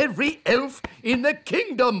dragged every elf in the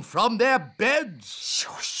kingdom from their beds.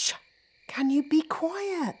 Shush. Can you be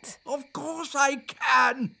quiet? Of course I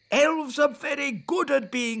can. Elves are very good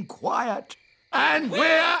at being quiet. And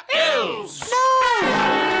we're elves! No!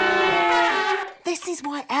 This is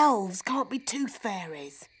why elves can't be tooth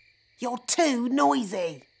fairies. You're too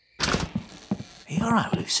noisy. Are you all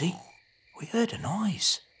right, Lucy? We heard a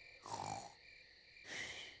noise.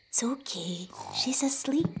 It's okay. She's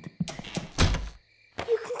asleep.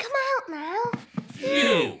 You can come out now.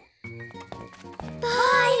 Phew!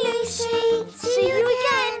 Bye, Lucy. See you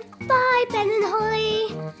again. Bye, Ben and Holly.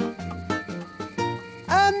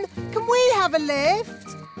 Can we have a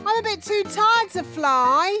lift? I'm a bit too tired to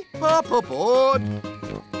fly. Hop aboard.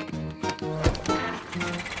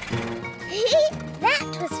 That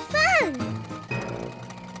was fun.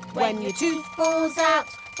 When your tooth falls out,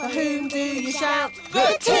 for whom do you shout?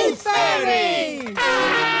 The Tooth Fairy!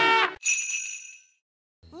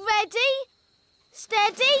 Ready,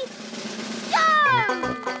 steady, go!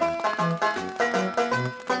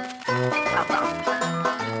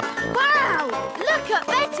 Wow! Look at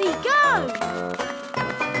Betty go!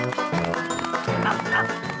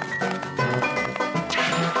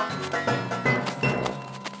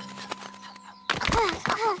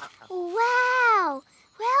 Wow!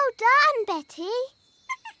 Well done, Betty.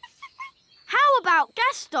 How about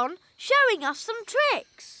Gaston showing us some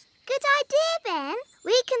tricks? Good idea, Ben.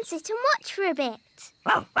 We can sit and watch for a bit.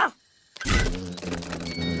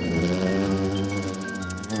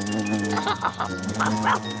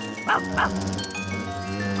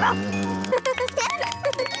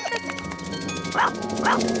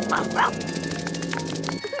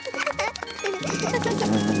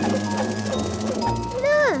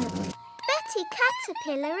 Look, Betty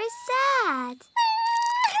Caterpillar is sad.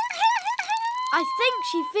 I think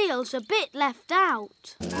she feels a bit left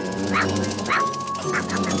out.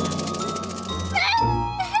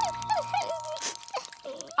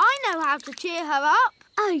 I know how to cheer her up.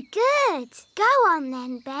 Oh, good. Go on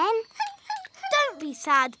then, Ben. Don't be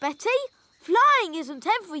sad, Betty. Flying isn't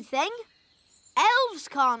everything. Elves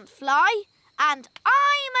can't fly, and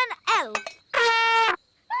I'm an elf.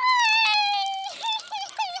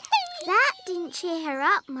 That didn't cheer her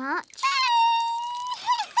up much.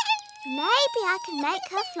 Maybe I can make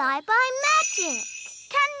her fly by magic.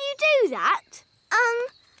 Can you do that?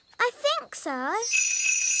 I think so.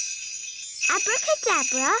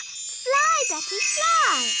 Abracadabra, fly, Betty,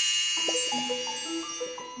 fly.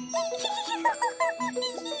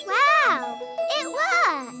 Wow, it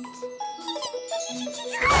worked.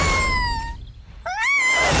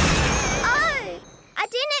 Oh, I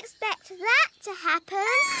didn't expect that to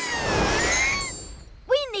happen.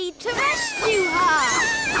 We need to rescue her.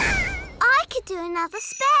 I could do another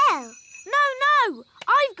spell. No,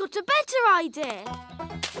 I've got a better idea.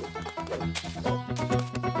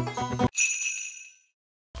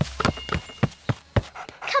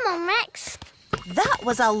 Come on, Rex. That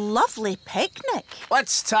was a lovely picnic.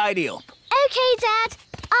 Let's tidy up. OK, Dad.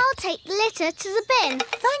 I'll take the litter to the bin.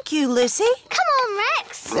 Thank you, Lucy. Come on,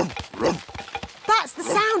 Rex. That's the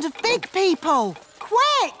sound of big people.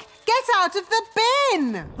 Quick, get out of the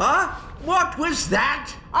bin. Huh? What was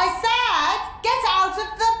that? I said, get out of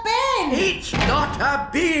the bin. It's not a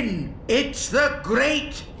bin. It's the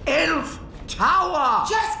Great Elf Tower.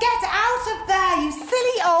 Just get out of there, you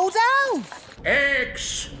silly old elf.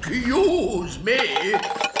 Excuse me.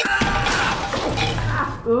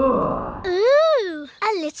 Ooh,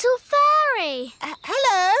 a little fairy.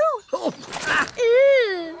 Hello.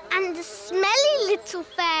 Ooh, and a smelly little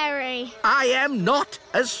fairy. I am not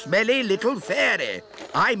a smelly little fairy.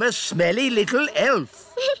 I'm a smelly little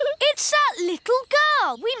elf. It's that little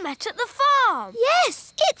girl we met at the farm.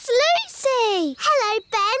 Yes, it's Lucy. Hello,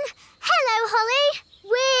 Ben. Hello, Holly.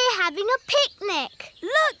 We're having a picnic.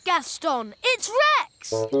 Look, Gaston, it's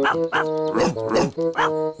Rex.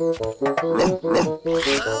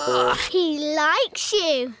 He likes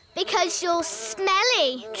you because you're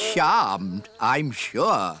smelly. Charmed, I'm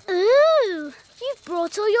sure. Ooh, you've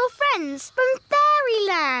brought all your friends from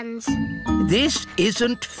Fairyland. This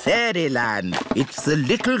isn't Fairyland. It's the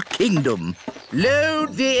Little Kingdom.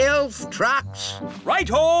 Load the elf trucks.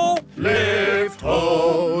 Right-ho! Lift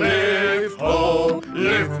ho, lift ho,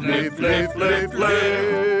 lift, lift, lift, lift,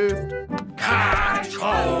 lift. Catch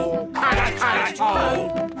ho, catch, catch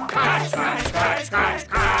ho, catch, catch, catch, catch,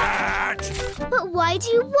 catch. But why do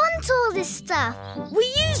you want all this stuff? We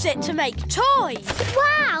use it to make toys.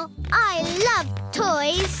 Wow, I love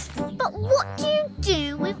toys. But what do you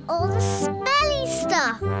do with all the smelly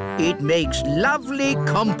stuff? It makes lovely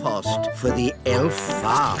compost for the elf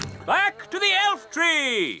farm. Back to the elf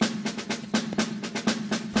tree!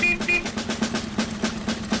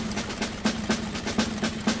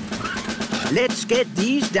 Let's get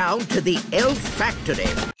these down to the elf factory.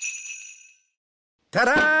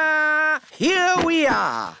 Ta-da! Here we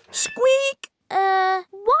are. Squeak!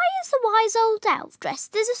 What Why is the wise old elf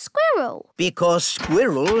dressed as a squirrel? Because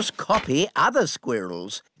squirrels copy other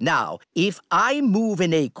squirrels. Now, if I move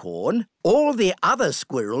an acorn, all the other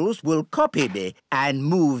squirrels will copy me and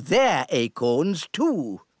move their acorns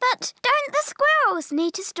too. But don't the squirrels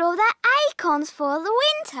need to store their acorns for the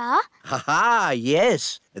winter? Ha-ha,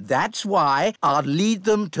 yes. That's why I'll lead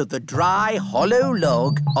them to the dry, hollow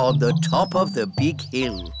log on the top of the big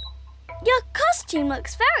hill. Your costume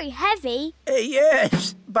looks very heavy.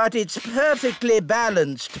 Yes, but it's perfectly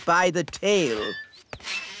balanced by the tail.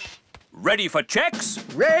 Ready for checks?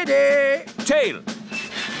 Ready! Tail.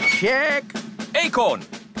 Check. Acorn.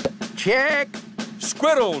 Check.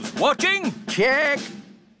 Squirrels watching? Check.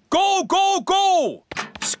 Go, go, go!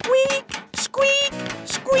 Squeak, squeak,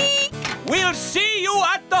 squeak. We'll see you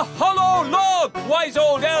at the hollow log, wise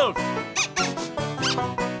old elf.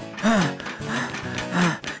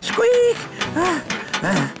 Squeak!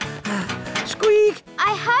 Squeak!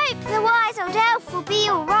 I hope the wise old elf will be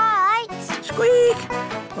all right. Squeak!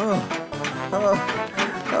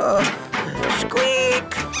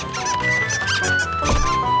 Squeak!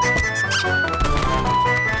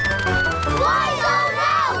 Wise old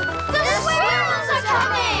elf! The squirrels are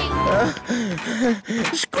coming!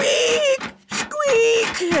 Squeak!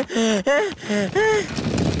 Squeak!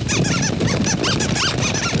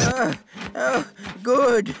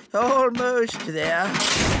 Good. Almost there.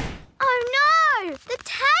 Oh no! The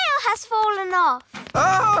tail has fallen off.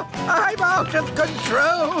 Oh, I'm out of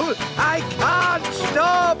control. I can't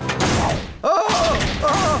stop.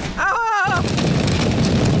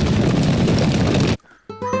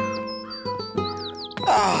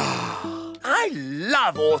 I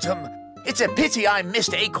love autumn. It's a pity I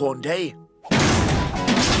missed Acorn Day.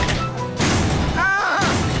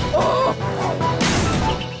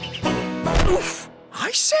 Oof!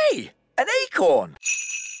 I say, an acorn.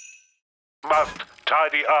 Must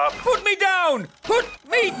tidy up. Put me down! Put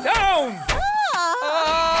me down!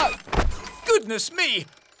 Goodness me!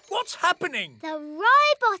 What's happening? The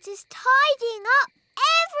robot is tidying up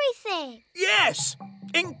everything. Yes,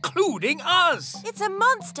 including us. It's a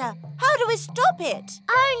monster. How do we stop it?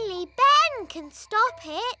 Only Ben can stop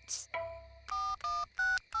it.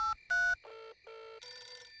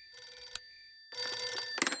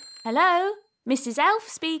 Hello, Mrs. Elf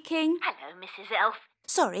speaking. Hello, Mrs. Elf.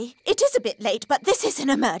 Sorry, it is a bit late, but this is an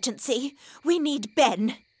emergency. We need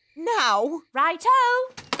Ben. Now. Righto.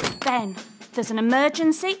 Ben, there's an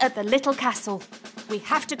emergency at the little castle. We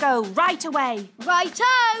have to go right away. Righto!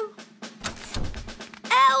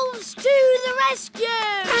 Elves to the rescue!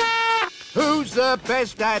 Who's the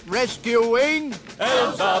best at rescuing?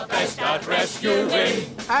 Elves are best at rescuing.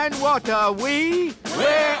 And what are we?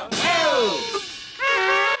 We're elves!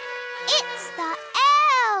 It's the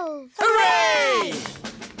elves! Hooray!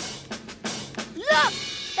 Look!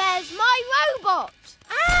 There's my robot!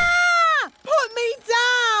 Ah! Put me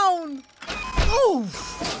down! Oof!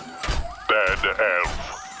 Bad elf.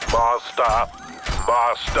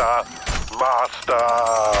 Master.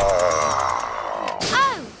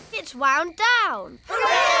 Oh, it's wound down.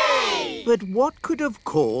 Hooray! But what could have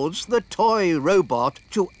caused the toy robot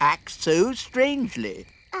to act so strangely?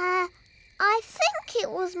 I think it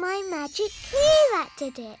was my magic key that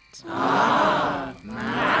did it.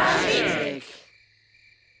 Magic.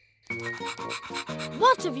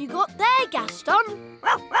 What have you got there, Gaston?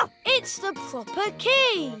 It's the proper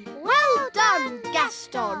key. Well done,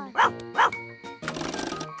 Gaston.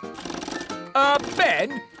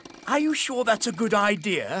 Ben, are you sure that's a good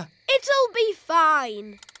idea? It'll be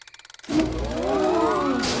fine.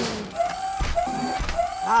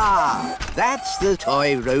 Ah, that's the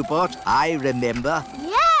toy robot I remember.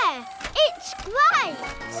 Yeah, it's great.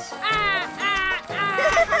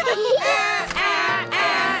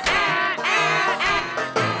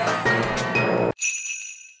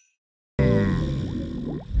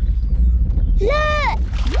 Look!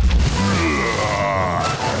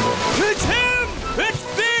 It's him! It's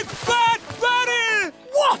Big Bad Barry!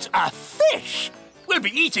 What a fish! We'll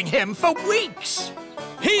be eating him for weeks.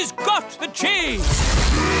 He's got the cheese!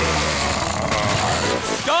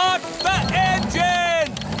 Start the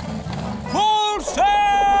engine! Full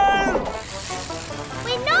sail!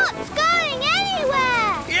 We're not going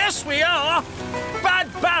anywhere! Yes, we are.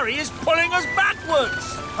 Bad Barry is pulling us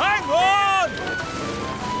backwards. Hang on!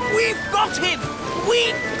 We've got him!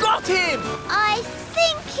 We've got him! I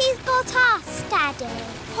think he's got us, Daddy.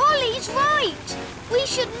 Holly's right. We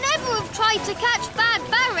should never have tried to catch Bad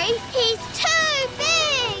Barry. He's too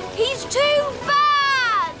big! He's too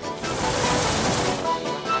bad!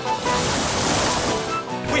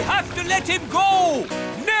 We have to let him go!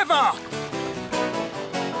 Never!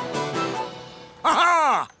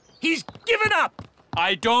 Ha-ha! He's given up!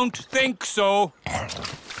 I don't think so.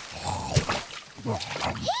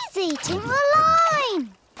 He's eating the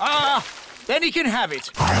line. Ah, then he can have it.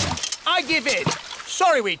 I give in.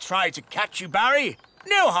 Sorry we tried to catch you, Barry.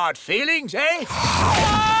 No hard feelings, eh?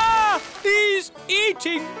 Ah! He's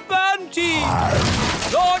eating Banty!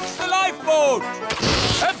 Launch the lifeboat!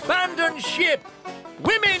 Abandon ship!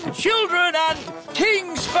 Women, children and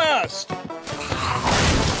kings first!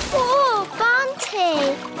 Poor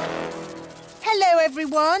Bunty. Hello,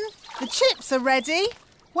 everyone. The chips are ready.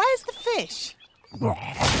 Where's the fish?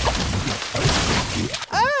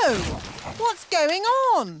 Oh, what's going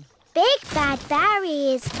on? Big Bad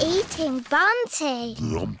Barry is eating Bunty.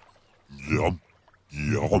 Yum, yum,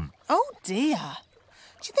 yum. Oh, dear.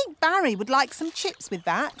 Do you think Barry would like some chips with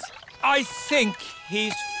that? I think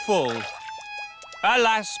he's full.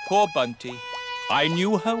 Alas, poor Bunty. I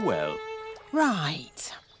knew her well.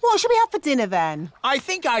 Right. What shall we have for dinner, then? I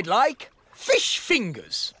think I'd like fish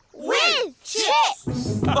fingers. With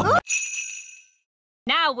chips.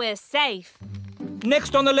 Now we're safe.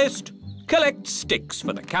 Next on the list, collect sticks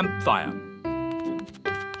for the campfire.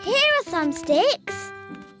 Here are some sticks.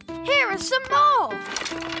 Here are some more.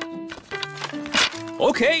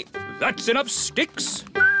 OK, that's enough sticks.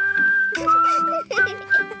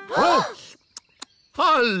 Oh,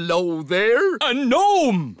 hello there. A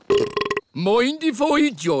gnome! Mind if I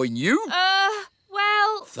join you?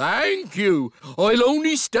 Well... Thank you. I'll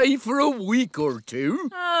only stay for a week or two.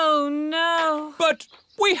 Oh, no. But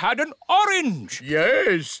we had an orange.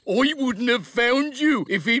 Yes, I wouldn't have found you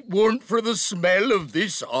if it weren't for the smell of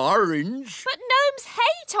this orange. But gnomes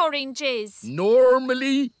hate oranges.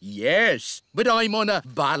 Normally, yes, but I'm on a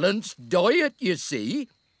balanced diet, you see.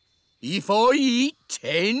 If I eat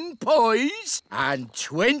 10 pies and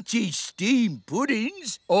 20 steamed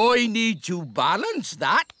puddings, I need to balance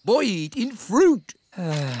that by eating fruit.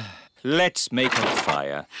 Let's make a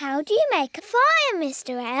fire. How do you make a fire,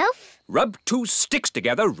 Mr. Elf? Rub 2 sticks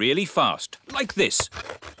together really fast, like this.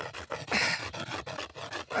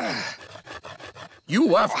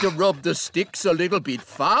 You have to rub the sticks a little bit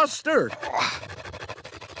faster.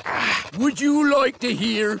 Would you like to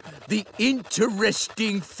hear the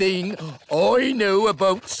interesting thing I know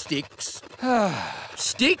about sticks?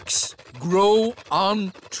 Sticks grow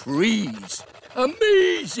on trees.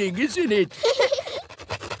 Amazing, isn't it?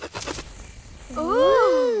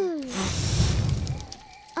 Ooh.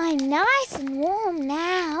 I'm nice and warm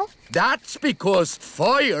now. That's because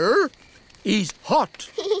fire is hot.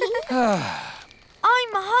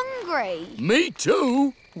 I'm hungry. Me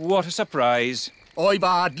too. What a surprise. I've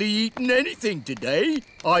hardly eaten anything today.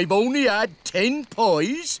 I've only had 10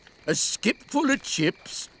 pies, a skipful of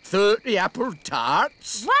chips, 30 apple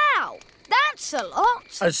tarts. Wow, that's a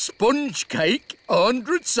lot. A sponge cake,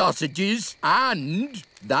 100 sausages, and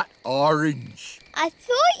that orange. I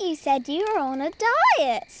thought you said you were on a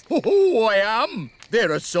diet. Oh, I am.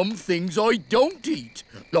 There are some things I don't eat,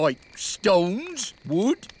 like stones,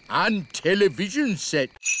 wood, and television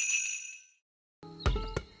sets.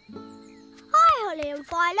 Hi, Holly and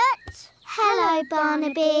Violet. Hello,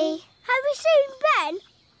 Barnaby. Have you seen Ben?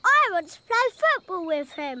 I want to play football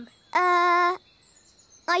with him. I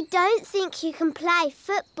don't think you can play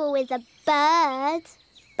football with a bird.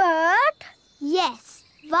 Bird? Yes.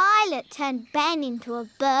 Violet turned Ben into a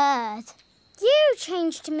bird. You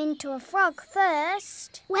changed him into a frog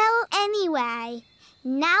first. Well, anyway,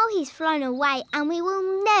 now he's flown away and we will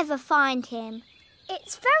never find him.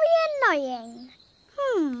 It's very annoying.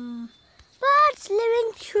 Birds live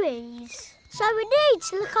in trees, so we need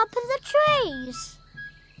to look up at the trees.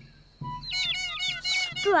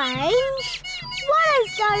 Strange. One of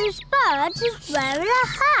those birds is wearing a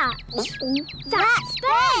hat. That's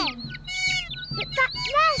Ben. But that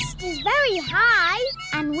nest is very high,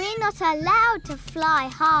 and we're not allowed to fly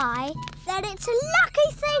high. Then it's a lucky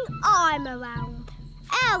thing I'm around.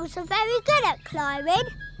 Elves are very good at climbing,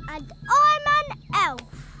 and I'm an elf.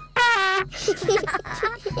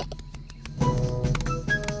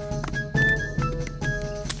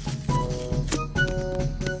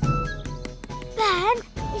 Ben,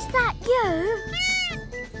 is that you?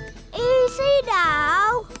 Easy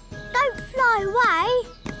now. Don't fly away.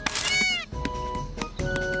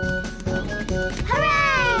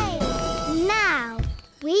 Hooray! Now,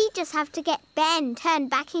 we just have to get Ben turned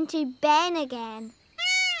back into Ben again.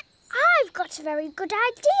 I've got a very good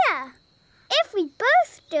idea. If we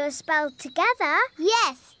both do a spell together...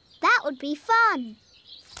 Yes, that would be fun.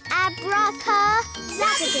 Abracadabra.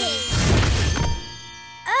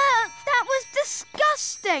 That was the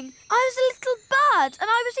disgusting. I was a little bird and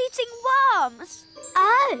I was eating worms.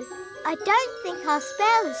 Oh, I don't think our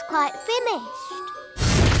spell is quite finished.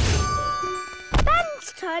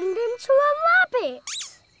 Ben's turned into a rabbit.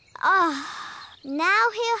 Now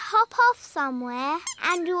he'll hop off somewhere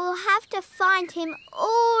and we'll have to find him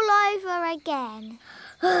all over again.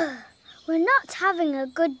 We're not having a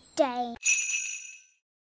good day.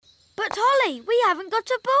 But Holly, we haven't got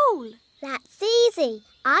a ball. That's easy.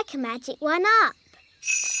 I can magic one up.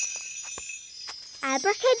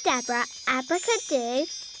 Abracadabra, abracadoo,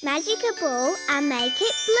 magic a ball and make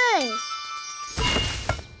it blue.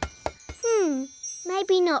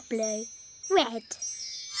 Maybe not blue. Red.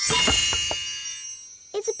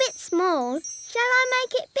 It's a bit small. Shall I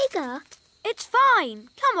make it bigger? It's fine.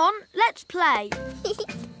 Come on, let's play.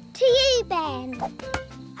 To you, Ben.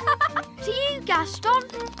 To you, Gaston.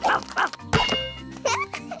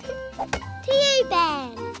 To you,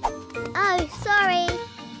 Ben. Oh, sorry.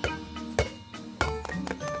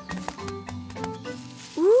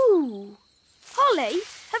 Ooh. Holly,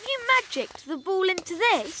 have you magicked the ball into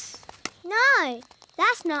this? No,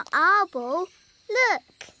 that's not our ball. Look.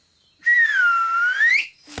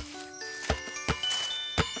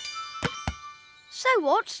 So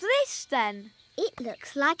what's this then? It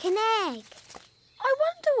looks like an egg. I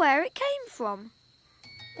wonder where it came from.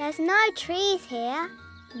 There's no trees here.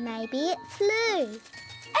 Maybe it flew.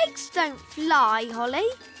 Eggs don't fly, Holly.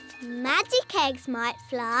 Magic eggs might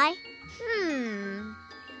fly.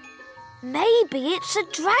 Maybe it's a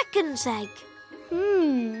dragon's egg.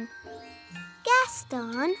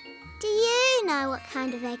 Gaston, do you know what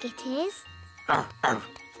kind of egg it is? I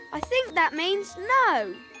think that means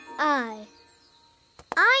no. Oh.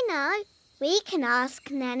 I know. We can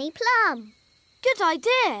ask Nanny Plum. Good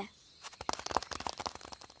idea.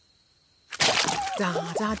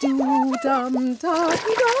 Da-da-doo-dum-da-dee-da.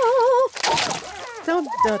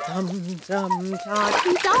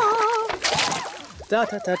 Dum-da-dum-dum-da-dee-da.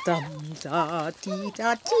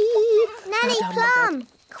 Da-da-da-dum-da-dee-da-dee. Nanny Plum,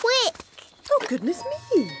 quick. Oh, goodness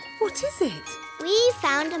me. What is it? We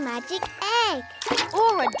found a magic egg.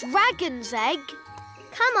 Or a dragon's egg.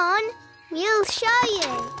 Come on, we'll show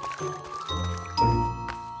you.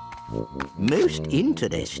 Most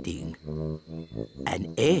interesting.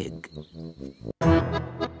 An egg.